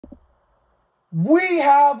We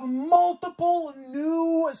have multiple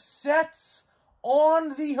new sets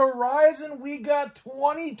on the horizon. We got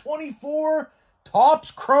 2024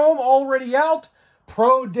 Topps Chrome already out,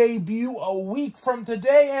 Pro debut a week from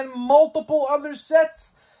today, and multiple other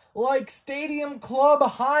sets like Stadium Club,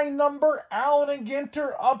 High Number, Allen and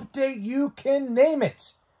Ginter, Update, you can name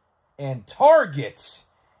it. And Target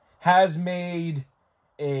has made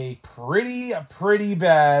a pretty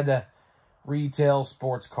bad retail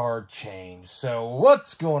sports card change. So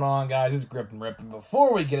what's going on, guys? It's Grip and Rip. And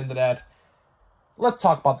before we get into that, let's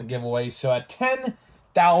talk about the giveaway. So at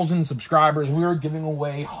 10,000 subscribers, we are giving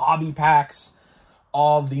away hobby packs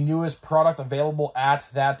of the newest product available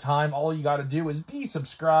at that time. All you got to do is be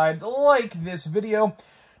subscribed, like this video,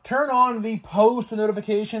 turn on the post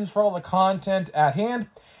notifications for all the content at hand,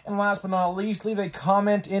 and last but not least, leave a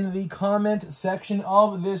comment in the comment section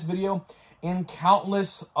of this video and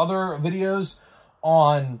countless other videos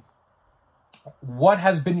on what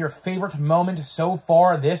has been your favorite moment so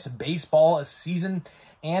far this baseball season,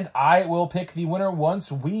 and I will pick the winner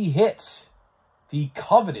once we hit the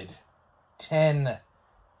coveted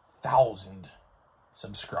 10,000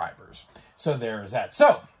 subscribers. So there's that.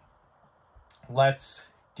 So let's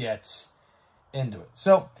get into it.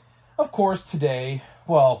 So, of course, today,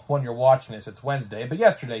 well, when you're watching this, it's Wednesday, but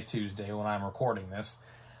yesterday, Tuesday, when I'm recording this,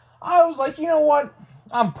 I was like, you know what?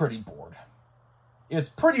 I'm pretty bored. It's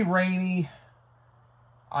pretty rainy.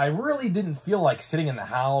 I really didn't feel like sitting in the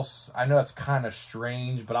house. I know it's kind of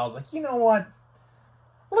strange, but I was like, you know what?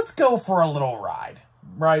 Let's go for a little ride,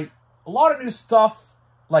 right? A lot of new stuff,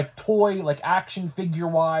 like toy, like action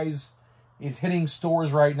figure-wise, is hitting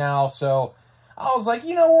stores right now. So I was like,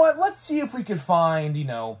 you know what? Let's see if we could find,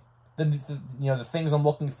 the things I'm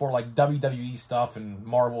looking for, like WWE stuff and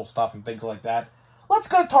Marvel stuff and things like that. Let's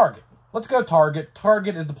go to Target. Let's go to Target.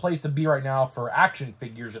 Target is the place to be right now for action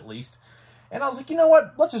figures, at least. And I was like, you know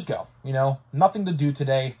what? Let's just go. Nothing to do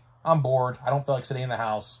today. I'm bored. I don't feel like sitting in the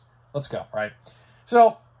house. Let's go, right?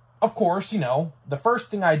 So, of course, the first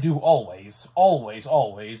thing I do always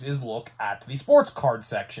is look at the sports card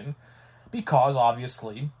section, because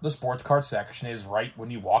obviously the sports card section is right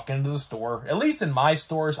when you walk into the store. At least in my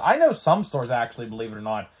stores. I know some stores actually, believe it or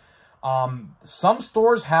not. Some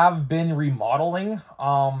stores have been remodeling,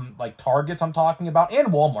 like Target's I'm talking about, and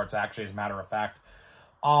Walmart's actually, as a matter of fact.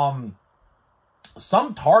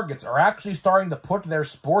 Some Targets are actually starting to put their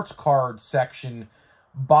sports card section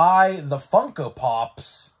by the Funko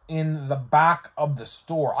Pops in the back of the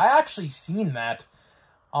store. I actually seen that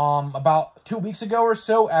about 2 weeks ago or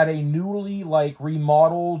so at a newly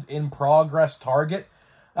remodeled in progress Target.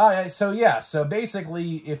 So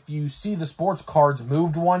basically, if you see the sports cards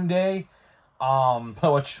moved one day,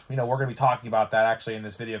 which we're going to be talking about that actually in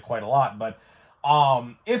this video quite a lot, but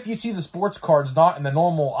if you see the sports cards not in the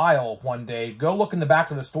normal aisle one day, go look in the back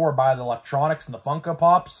of the store by the electronics and the Funko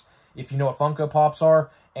Pops, if you know what Funko Pops are,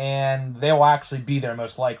 and they will actually be there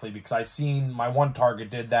most likely, because I seen my one Target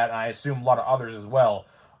did that, and I assume a lot of others as well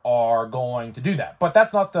are going to do that. But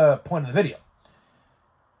that's not the point of the video.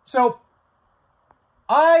 So,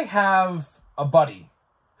 I have a buddy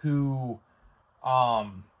who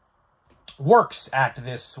works at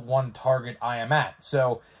this one Target I am at.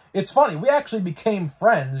 So, it's funny. We actually became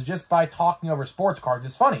friends just by talking over sports cards.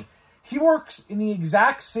 It's funny. He works in the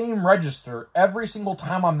exact same register every single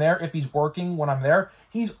time I'm there. If he's working when I'm there,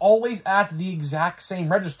 he's always at the exact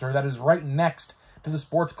same register that is right next to the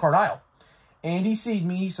sports card aisle. And he seen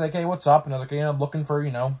me. He's like, hey, what's up? And I was like, I'm looking for,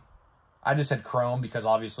 I just said Chrome because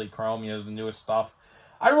obviously Chrome, is the newest stuff.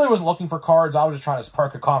 I really wasn't looking for cards. I was just trying to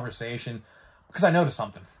spark a conversation because I noticed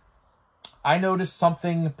something. I noticed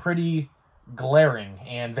something pretty glaring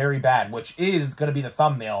and very bad, which is going to be the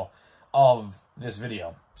thumbnail of this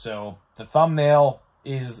video. So the thumbnail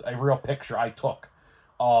is a real picture I took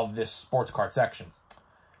of this sports card section.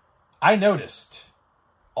 I noticed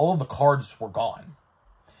all of the cards were gone.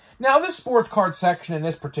 Now, this sports card section in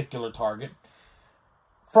this particular Target,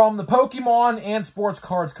 from the Pokemon and sports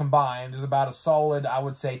cards combined, is about a solid, I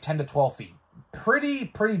would say, 10 to 12 feet.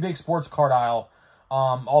 Pretty big sports card aisle,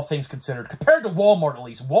 all things considered. Compared to Walmart, at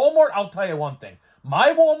least. Walmart, I'll tell you one thing.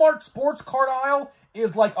 My Walmart sports card aisle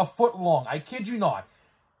is like a foot long. I kid you not.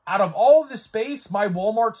 Out of all of the space my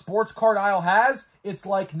Walmart sports card aisle has, it's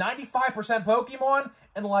like 95% Pokemon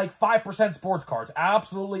and like 5% sports cards.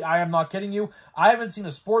 Absolutely, I am not kidding you. I haven't seen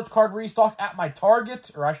a sports card restock at my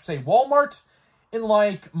Target, or I should say Walmart, in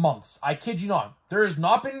like months. I kid you not. There has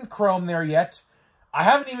not been Chrome there yet. I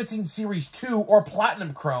haven't even seen Series 2 or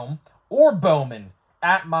Platinum Chrome or Bowman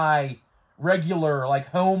at my regular,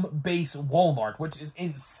 home base Walmart, which is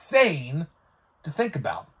insane to think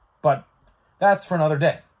about. But that's for another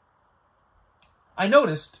day. I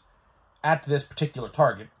noticed at this particular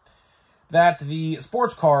Target that the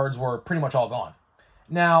sports cards were pretty much all gone.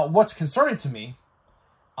 Now, what's concerning to me,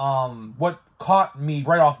 what caught me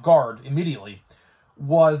right off guard immediately,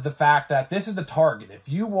 was the fact that this is the Target. If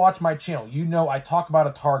you watch my channel, you know I talk about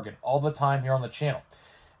a Target all the time here on the channel.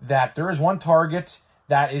 That there is one Target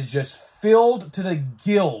that is just filled to the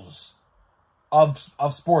gills of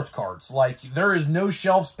sports cards. Like, there is no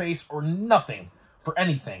shelf space or nothing for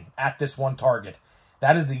anything at this one Target.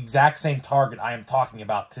 That is the exact same Target I am talking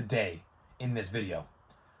about today in this video.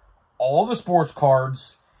 All the sports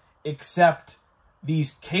cards except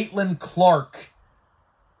these Caitlin Clark,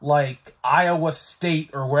 like Iowa State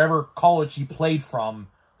or wherever college she played from,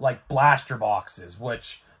 like blaster boxes,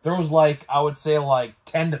 which there was like, I would say like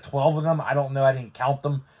 10 to 12 of them. I don't know, I didn't count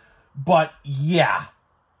them. But yeah,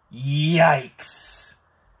 yikes.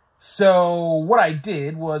 So what I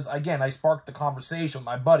did was, again, I sparked the conversation with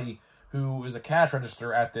my buddy who is a cash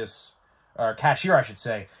register at this, or cashier, I should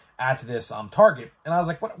say, at this Target. And I was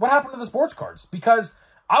like, what happened to the sports cards? Because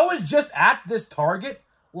I was just at this Target,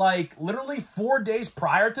 like, literally 4 days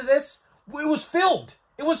prior to this. It was filled.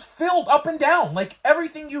 It was filled up and down, like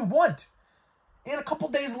everything you want. And a couple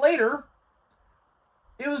days later,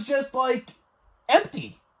 it was just, like,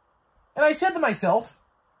 empty. And I said to myself,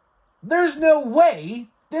 there's no way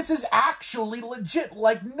this is actually legit.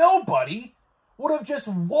 Like, nobody would have just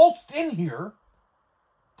waltzed in here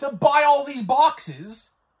to buy all these boxes,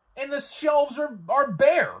 and the shelves are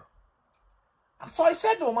bare. So I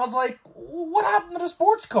said to him, I was like, what happened to the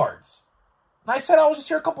sports cards? And I said, I was just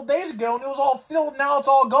here a couple days ago, and it was all filled, now it's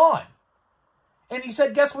all gone. And he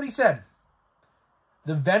said, guess what he said?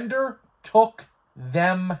 The vendor took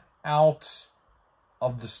them out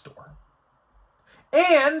of the store.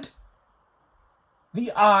 And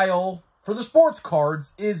the aisle for the sports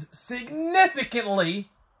cards is significantly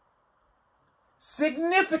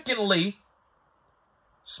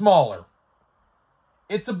smaller.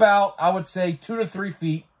 It's about, I would say, 2 to 3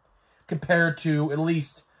 feet compared to at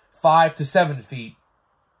least 5 to 7 feet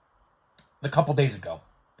a couple days ago.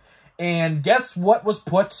 And guess what was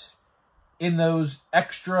put in those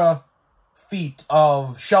extra feet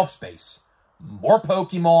of shelf space? More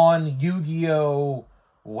Pokemon, Yu-Gi-Oh!,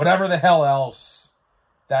 whatever the hell else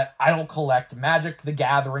that I don't collect. Magic the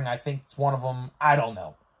Gathering, I think it's one of them. I don't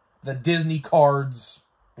know. The Disney cards,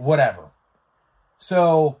 whatever.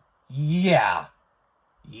 So, yeah.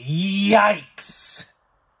 Yikes,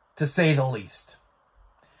 to say the least.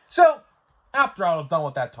 So, after I was done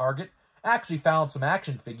with that Target, I actually found some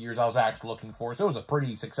action figures I was actually looking for, so it was a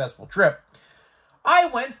pretty successful trip. I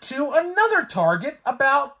went to another Target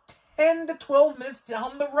about 10 to 12 minutes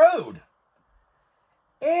down the road.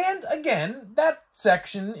 And again, that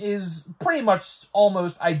section is pretty much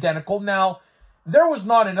almost identical. Now, there was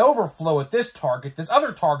not an overflow at this Target. This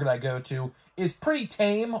other Target I go to is pretty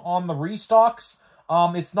tame on the restocks.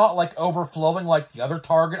 It's not like overflowing like the other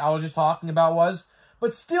Target I was just talking about was.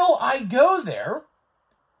 But still, I go there,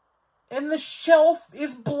 and the shelf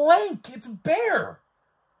is blank. It's bare.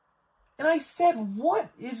 And I said, what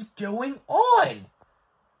is going on?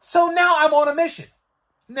 So now I'm on a mission.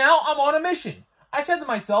 I said to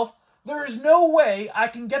myself, there is no way I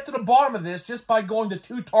can get to the bottom of this just by going to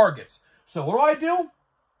 2 Targets. So what do?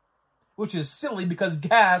 Which is silly because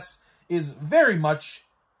gas is very much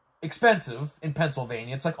expensive in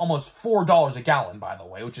Pennsylvania. It's like almost $4 a gallon, by the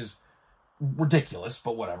way, which is ridiculous,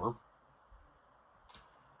 but whatever.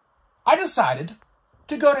 I decided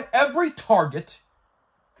to go to every Target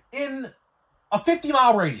in a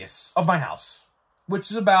 50-mile radius of my house,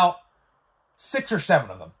 which is about 6 or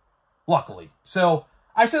 7 of them, luckily. So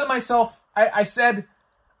I said to myself, I said,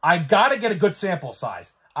 I got to get a good sample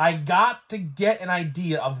size. I got to get an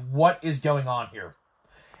idea of what is going on here.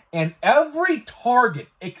 And every Target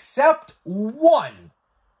except one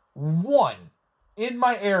in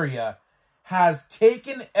my area has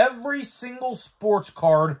taken every single sports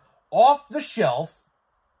card off the shelf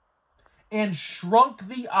and shrunk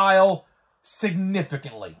the aisle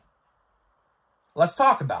significantly. Let's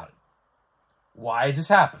talk about it. Why is this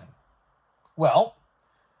happening? Well,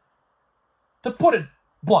 to put it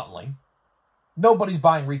bluntly, nobody's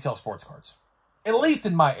buying retail sports cards, at least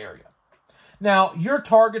in my area. Now, your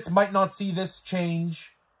Targets might not see this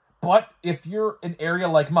change, but if you're an area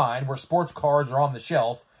like mine where sports cards are on the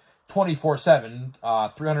shelf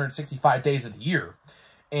 24/7, 365 days of the year,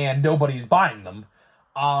 and nobody's buying them,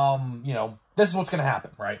 you know, this is what's going to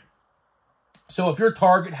happen, right? So if your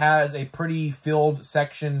Target has a pretty filled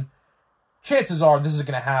section, chances are this is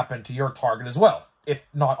going to happen to your Target as well, if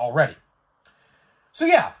not already. So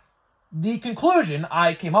yeah, the conclusion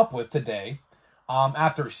I came up with today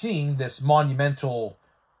after seeing this monumental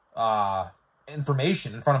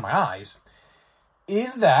information in front of my eyes,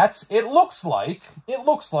 is that it looks like,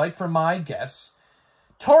 from my guess,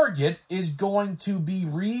 Target is going to be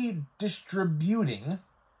redistributing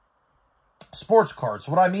sports cards.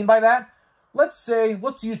 So what do I mean by that? Let's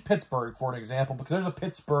use Pittsburgh for an example, because there's a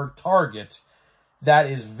Pittsburgh Target that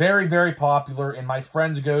is very, very popular and my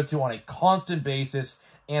friends go to on a constant basis.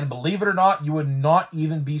 And believe it or not, you would not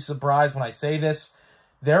even be surprised when I say this,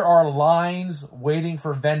 there are lines waiting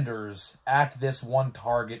for vendors at this one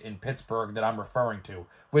Target in Pittsburgh that I'm referring to,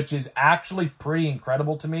 which is actually pretty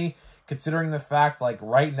incredible to me, considering the fact, like,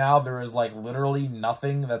 right now there is, like, literally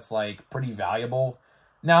nothing that's, like, pretty valuable.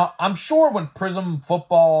 Now, I'm sure when Prism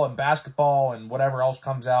football and basketball and whatever else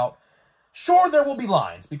comes out, sure, there will be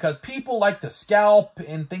lines, because people like to scalp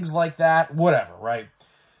and things like that, whatever, right?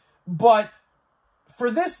 But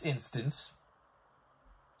for this instance,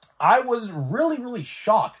 I was really, really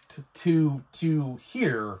shocked to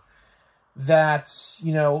hear that,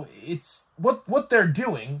 you know, it's what they're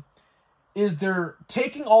doing is they're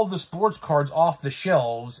taking all the sports cards off the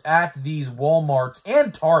shelves at these Walmarts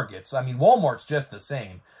and Targets. I mean, Walmart's just the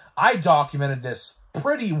same. I documented this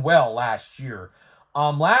pretty well last year.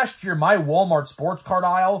 Last year, my Walmart sports card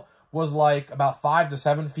aisle was like about 5 to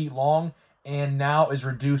 7 feet long, and now is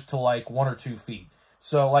reduced to like 1 or 2 feet.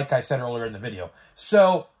 So, like I said earlier in the video.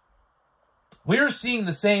 So, we're seeing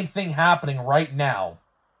the same thing happening right now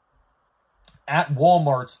at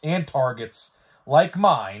Walmarts and Targets like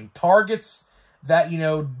mine. Targets that, you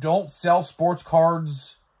know, don't sell sports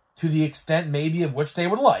cards to the extent maybe of which they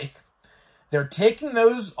would like. They're taking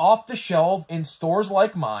those off the shelf in stores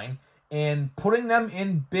like mine and putting them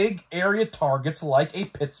in big area Targets like a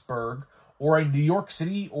Pittsburgh or a New York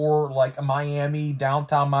City or like a Miami,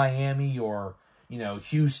 downtown Miami, or, you know,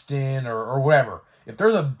 Houston or whatever. If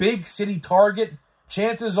there's a big city Target,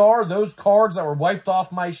 chances are those cards that were wiped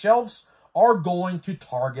off my shelves are going to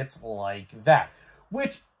Targets like that.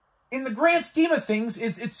 Which, in the grand scheme of things,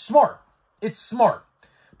 it's smart. It's smart.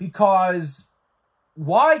 Because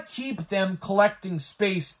why keep them collecting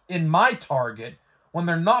space in my Target when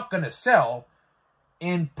they're not going to sell,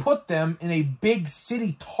 and put them in a big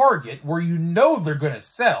city Target where you know they're going to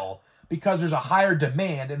sell because there's a higher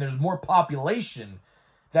demand and there's more population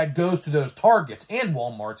that goes to those Targets and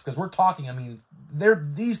Walmarts, because we're talking, I mean,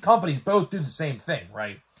 these companies both do the same thing,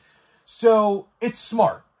 right? So, it's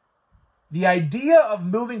smart. The idea of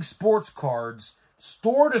moving sports cards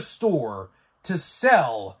store to store to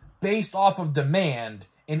sell based off of demand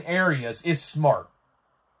in areas is smart.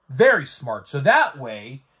 Very smart. So that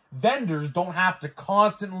way, vendors don't have to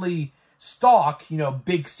constantly stock, you know,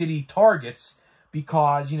 big city Targets,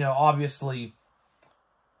 because, you know, obviously,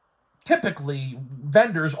 typically,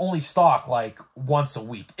 vendors only stock like once a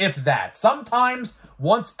week, if that. Sometimes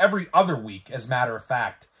once every other week, as a matter of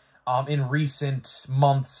fact, in recent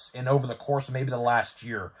months and over the course of maybe the last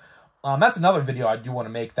year. That's another video I do want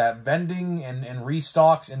to make, that vending and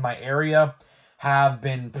restocks in my area have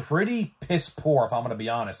been pretty piss poor, if I'm going to be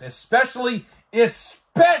honest. Especially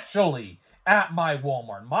at my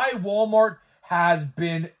Walmart. My Walmart has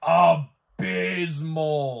been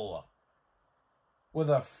abysmal, with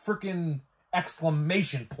a freaking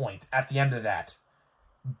exclamation point at the end of that.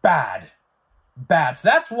 Bad. So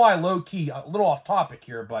that's why, low-key, a little off topic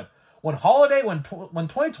here, but when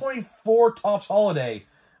 2024 Topps Holiday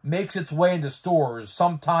makes its way into stores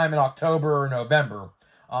sometime in October or November,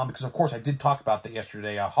 because of course I did talk about that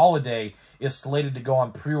yesterday, Holiday is slated to go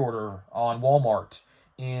on pre-order on Walmart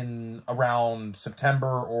in around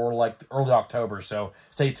September or like early October, so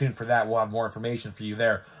stay tuned for that. We'll have more information for you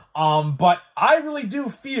there. But I really do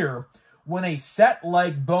fear when a set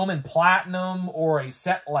like Bowman Platinum or a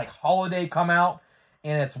set like Holiday come out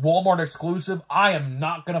and it's Walmart exclusive, I am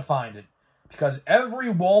not going to find it. Because every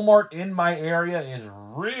Walmart in my area is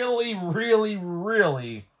really, really,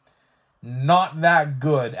 really not that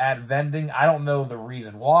good at vending. I don't know the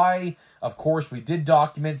reason why. Of course, we did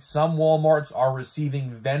document some Walmarts are receiving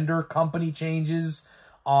vendor company changes.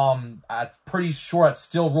 I'm pretty sure it's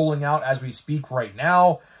still rolling out as we speak right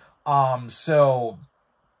now. So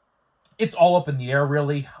it's all up in the air,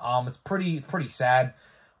 really. It's pretty sad.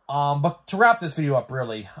 But to wrap this video up,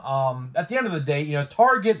 really, at the end of the day, you know,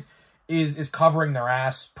 Target is covering their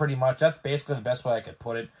ass, pretty much. That's basically the best way I could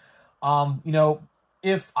put it. You know,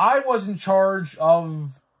 if I was in charge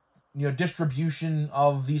of, you know, distribution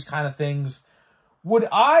of these kind of things, would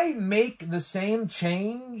I make the same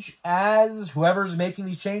change as whoever's making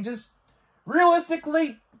these changes?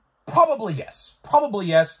 Realistically, probably yes. Probably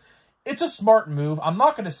yes. It's a smart move. I'm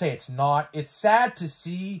not going to say it's not. It's sad to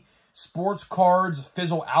see sports cards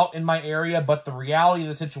fizzle out in my area, but the reality of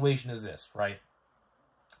the situation is this, right?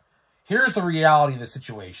 Here's the reality of the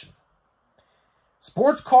situation.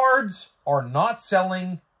 Sports cards are not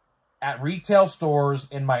selling at retail stores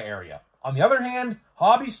in my area. On the other hand,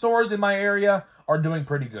 hobby stores in my area are doing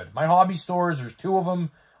pretty good. My hobby stores, there's 2 of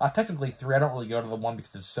them. Technically 3. I don't really go to the one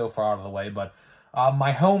because it's so far out of the way. But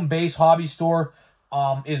my home base hobby store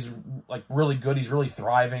is like really good. He's really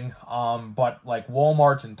thriving. But like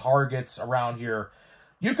Walmarts and Targets around here,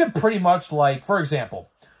 you could pretty much like, for example,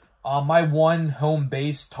 my one home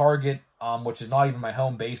base Target, which is not even my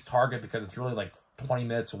home base Target because it's really like 20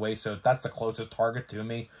 minutes away. So that's the closest Target to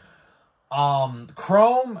me.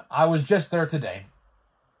 Chrome, I was just there today.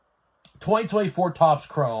 2024 Topps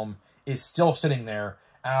Chrome is still sitting there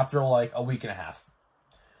after like a week and a half.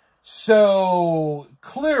 So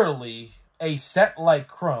clearly a set like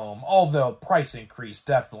Chrome, although price increase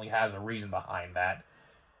definitely has a reason behind that,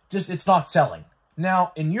 just it's not selling.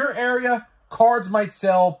 Now, in your area, cards might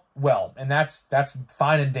sell well, and that's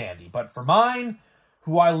fine and dandy. But for mine,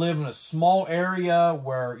 who I live in a small area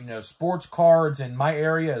where, you know, sports cards in my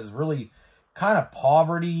area is really kind of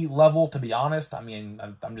poverty level, to be honest. I mean,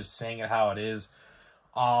 I'm just saying it how it is.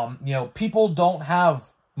 You know, people don't have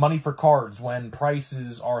money for cards when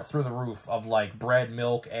prices are through the roof of like bread,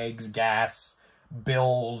 milk, eggs, gas,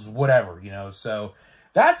 bills, whatever, you know. So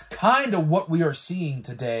that's kind of what we are seeing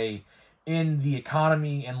today in the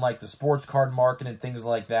economy and like the sports card market and things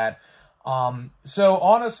like that. So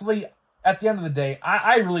honestly, at the end of the day,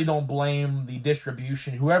 I really don't blame the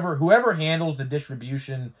distribution. Whoever handles the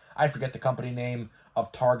distribution, I forget the company name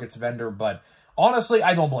of Target's vendor, but honestly,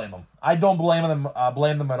 I don't blame them. I don't blame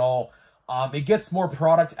them at all. It gets more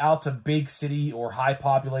product out to big city or high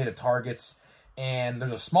populated Targets, and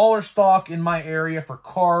there's a smaller stock in my area for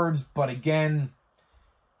cards, but again,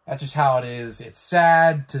 that's just how it is. It's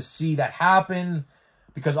sad to see that happen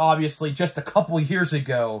because obviously just a couple years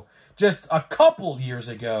ago,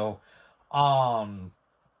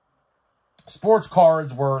 sports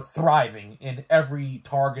cards were thriving in every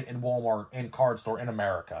Target and Walmart and card store in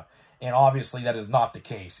America. And obviously that is not the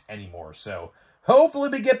case anymore. So hopefully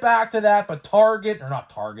we get back to that. But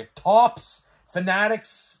Topps,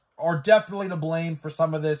 Fanatics are definitely to blame for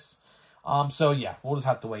some of this. So yeah, we'll just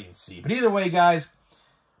have to wait and see. But either way, guys,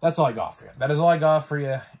 that's all I got for you. That is all I got for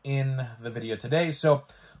you in the video today. So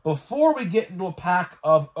before we get into a pack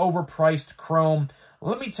of overpriced Chrome,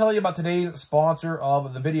 let me tell you about today's sponsor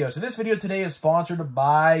of the video. So this video today is sponsored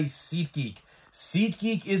by SeatGeek.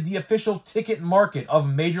 SeatGeek is the official ticket market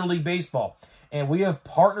of Major League Baseball. And we have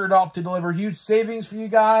partnered up to deliver huge savings for you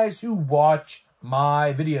guys who watch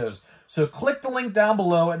my videos. So click the link down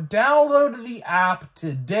below and download the app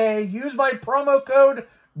today. Use my promo code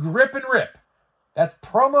GRIPANDRIP. That's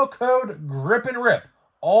promo code GRIPANDRIP.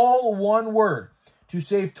 All one word. To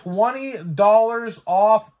save $20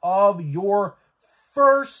 off of your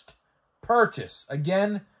first purchase.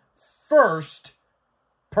 Again, first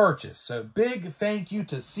purchase. So big thank you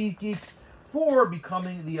to SeatGeek for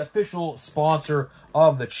becoming the official sponsor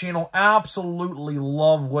of the channel. Absolutely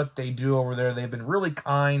love what they do over there. They've been really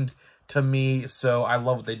kind to me, so I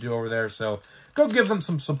love what they do over there. So go give them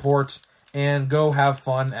some support and go have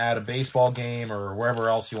fun at a baseball game or wherever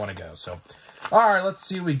else you want to go. So, all right, let's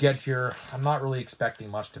see what we get here. I'm not really expecting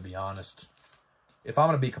much, to be honest. If I'm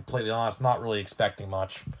going to be completely honest, not really expecting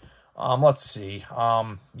much. Let's see.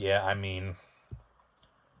 Yeah, I mean,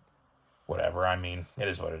 whatever. I mean, it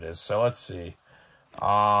is what it is. So let's see.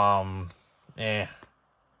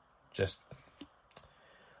 Just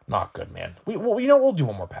not good, man. We'll do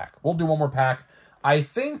one more pack. We'll do one more pack. I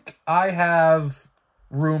think I have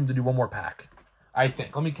room to do one more pack. I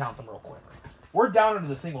think. Let me count them real quick. We're down into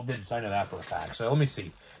the single digits. I know that for a fact. So let me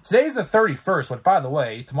see. Today's the 31st, but by the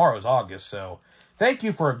way, tomorrow's August. So thank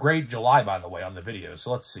you for a great July, by the way, on the videos.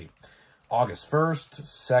 So let's see. August 1st,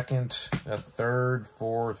 2nd, 3rd,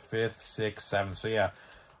 4th, 5th, 6th, 7th. So yeah,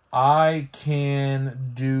 I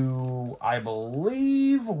can do, I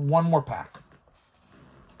believe, one more pack.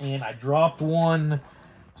 And I dropped one,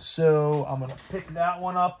 so I'm going to pick that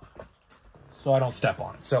one up so I don't step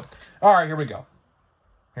on it. So, all right, here we go.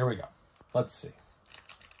 Here we go. Let's see.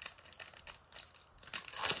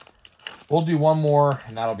 We'll do one more,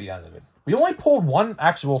 and that'll be the end of it. We only pulled one,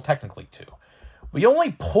 actually, well, technically two. We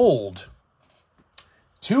only pulled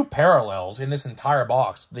two parallels in this entire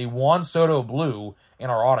box. The Juan Soto blue and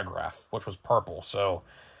our autograph, which was purple. So,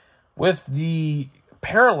 with the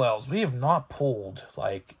parallels, we have not pulled,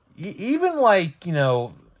 like, even, like, you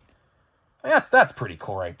know, that's pretty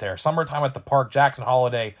cool right there. Summertime at the Park, Jackson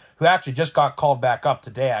Holiday, who actually just got called back up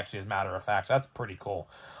today, actually, as a matter of fact. So that's pretty cool.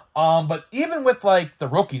 But even with, like, the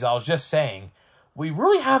rookies, I was just saying, we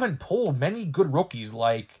really haven't pulled many good rookies.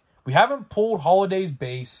 Like, we haven't pulled Holiday's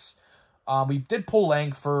base. We did pull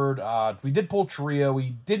Langford. We did pull Trio.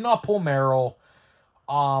 We did not pull Merrill.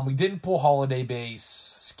 We didn't pull Holiday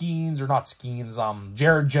base. Skeens, or not Skeens.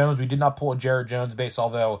 Jared Jones. We did not pull a Jared Jones base,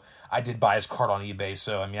 although I did buy his card on eBay,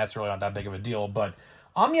 so, I mean, that's really not that big of a deal. But,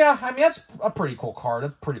 yeah, I mean, that's a pretty cool card.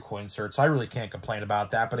 That's a pretty cool insert, so I really can't complain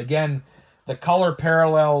about that. But, again, the color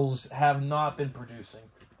parallels have not been producing.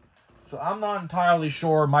 So I'm not entirely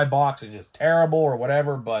sure my box is just terrible or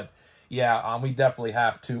whatever, but yeah, we definitely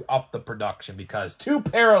have to up the production because 2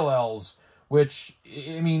 parallels, which,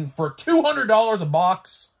 I mean, for $200 a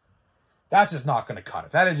box, that's just not going to cut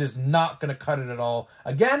it. That is just not going to cut it at all.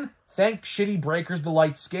 Again, thank Shitty Breakers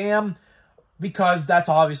Delight Scam, because that's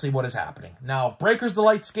obviously what is happening. Now, if Breakers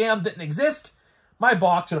Delight Scam didn't exist, my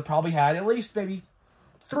box would have probably had at least maybe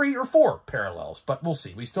 3 or 4 parallels, but we'll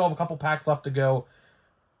see. We still have a couple packs left to go.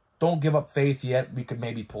 Don't give up faith yet. We could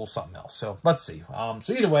maybe pull something else. So, let's see.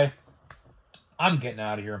 So, either way, I'm getting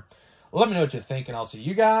out of here. Let me know what you think, and I'll see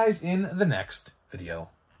you guys in the next video.